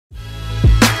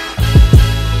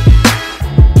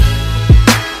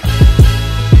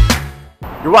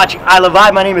You're watching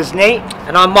iLovei. My name is Nate.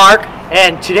 And I'm Mark.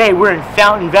 And today we're in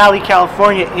Fountain Valley,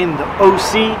 California in the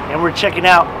OC, and we're checking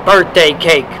out Birthday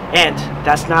Cake. And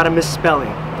that's not a misspelling.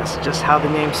 That's just how the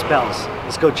name spells.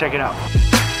 Let's go check it out.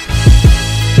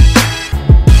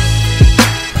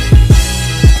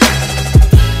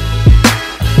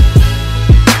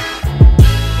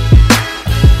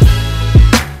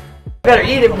 Better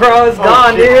eat it, bro. It's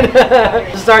gone, dude.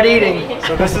 Just start eating.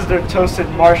 So this is their toasted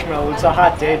marshmallow. It's a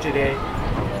hot day today.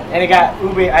 And it got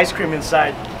ube ice cream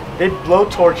inside. They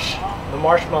blowtorch the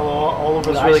marshmallow all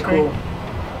over the ice cream. Cool.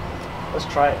 Let's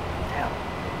try it. Damn.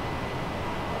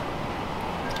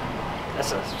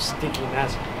 That's a sticky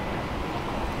mess.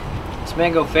 It's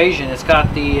mango Phasian. It's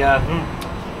got the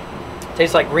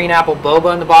tastes like green apple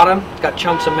boba in the bottom. It's got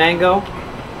chunks of mango.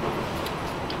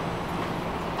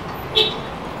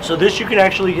 So this you can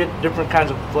actually get different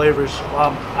kinds of flavors.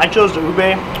 I chose the ube.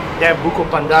 They have buko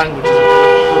pandan, which is a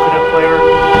coconut flavor.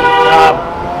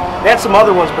 They had some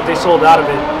other ones, but they sold out of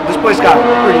it. This place got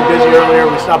pretty busy earlier.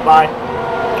 We stopped by,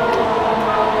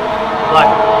 but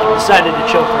decided to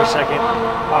chill for a second.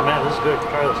 Oh man, this is good.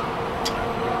 Try this.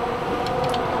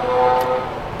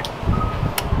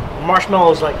 The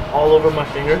marshmallow is like all over my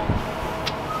finger.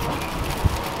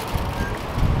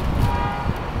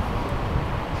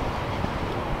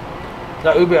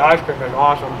 That ube ice cream is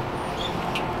awesome.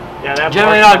 Yeah, that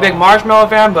generally not a big marshmallow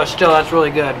fan, but still that's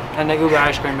really good. And the ube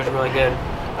ice cream is really good.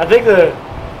 I think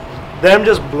them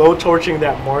just blowtorching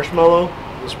that marshmallow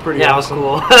was pretty awesome. Yeah,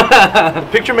 it was cool. The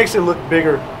picture makes it look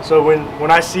bigger. So when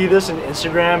I see this in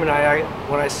Instagram and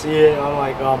when I see it on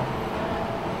like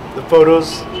the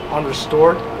photos on the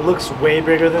store, it looks way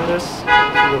bigger than this. It's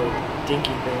a little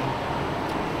dinky thing.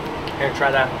 Here,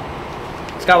 try that.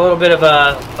 It's got a little bit of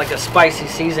like a spicy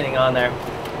seasoning on there.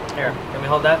 Here, can we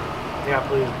hold that? Yeah,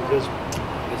 please.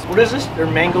 Because what is this? They're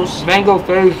mangoes. Mango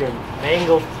Phasian.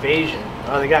 Mango Phasian.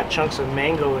 Oh, they got chunks of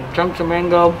mango and chunks of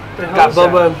mango. Got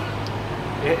boba.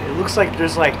 It looks like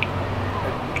there's like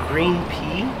a green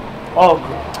pea. Oh,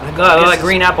 they got like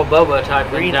green apple boba type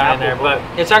thing down in there, but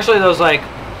it's actually those like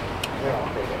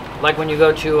when you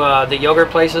go to the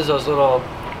yogurt places, those little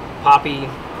poppy.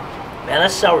 Man,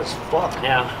 that's sour as fuck.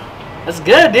 Yeah, that's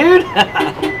good, dude.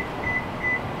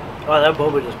 Oh, that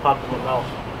boba just popped in my mouth.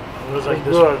 It was like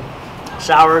this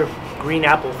sour green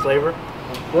apple flavor.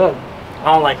 That's good. I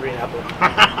don't like green apple.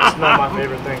 It's not my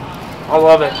favorite thing. I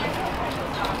love it.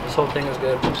 This whole thing is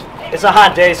good. It's a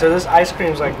hot day, so this ice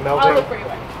cream's like melting.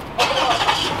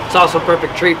 It's also a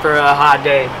perfect treat for a hot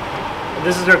day. And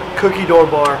this is their cookie dough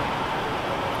bar.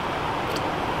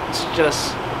 It's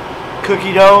just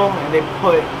cookie dough, and they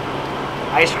put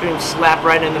ice cream slap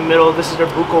right in the middle. This is their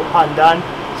buko pandan.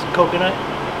 It's coconut.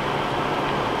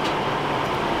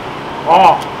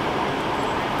 Oh.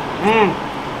 Mmm.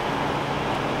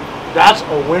 That's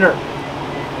a winner.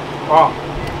 Oh.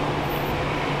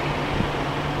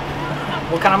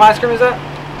 What kind of ice cream is that?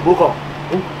 Buko.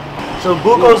 So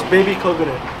buko's baby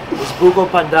coconut. It's buko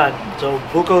pandan. So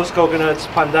buko's coconuts,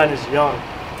 pandan is young.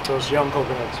 So it's young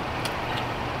coconuts.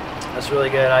 That's really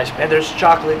good ice cream. And there's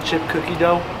chocolate chip cookie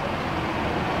dough.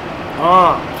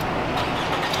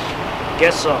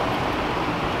 Guess so.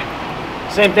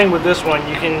 Same thing with this one.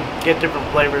 You can get different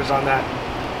flavors on that.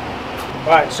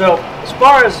 Alright, so as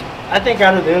far as I think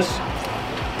out of this,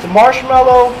 the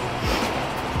marshmallow,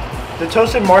 the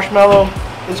toasted marshmallow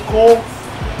is cool,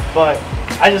 but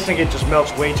I just think it just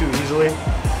melts way too easily.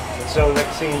 And so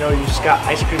next thing you know, you just got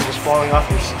ice cream just falling off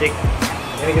your stick,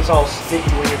 and it gets all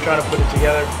sticky when you're trying to put it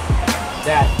together.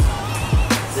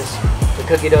 The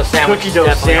cookie dough sandwich is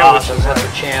definitely awesome. That's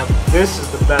a champ. This is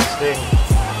the best thing.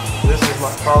 This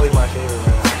is probably my favorite right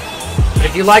now. But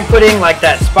if you like putting like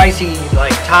that spicy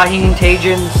like Tajin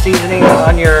seasoning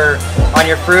on your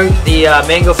fruit, the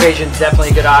mango Phasian is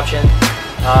definitely a good option.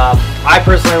 I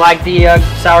personally like the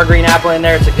sour green apple in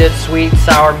there. It's a good sweet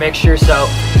sour mixture, so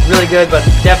really good, but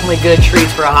definitely good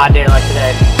treats for a hot day like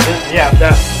today.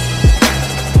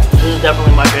 This is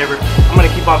definitely my favorite. I'm gonna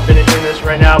keep on finishing this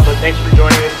right now, but thanks for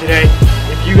joining us today.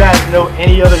 If you guys know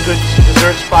any other good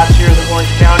dessert spots here in the Orange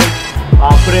County,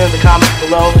 put it in the comments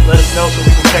below. Let us know so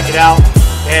we can check it out.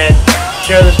 And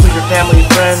share this with your family and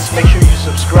friends. Make sure you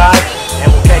subscribe,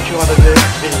 and we'll catch you